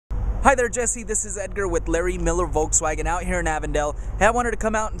Hi there, Jesse. This is Edgar with Larry Miller Volkswagen out here in Avondale. Hey, I wanted to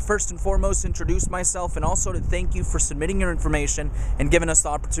come out and first and foremost introduce myself and also to thank you for submitting your information and giving us the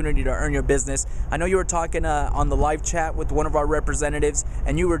opportunity to earn your business. I know you were talking on the live chat with one of our representatives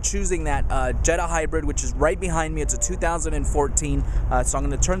and you were choosing that Jetta hybrid, which is right behind me. It's a 2014. So I'm going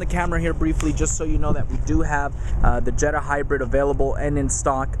to turn the camera here briefly just so you know that we do have the Jetta hybrid available and in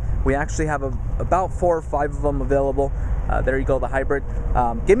stock. We actually have about 4 or 5 of them available. There you go, the hybrid.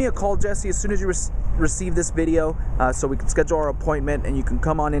 Give me a call, Jesse, as soon as you receive this video so we can schedule our appointment and you can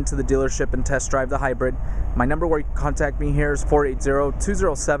come on into the dealership and test drive the hybrid. My number where you can contact me here is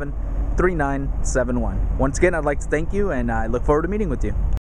 480-207-3971. Once again, I'd like to thank you and I look forward to meeting with you.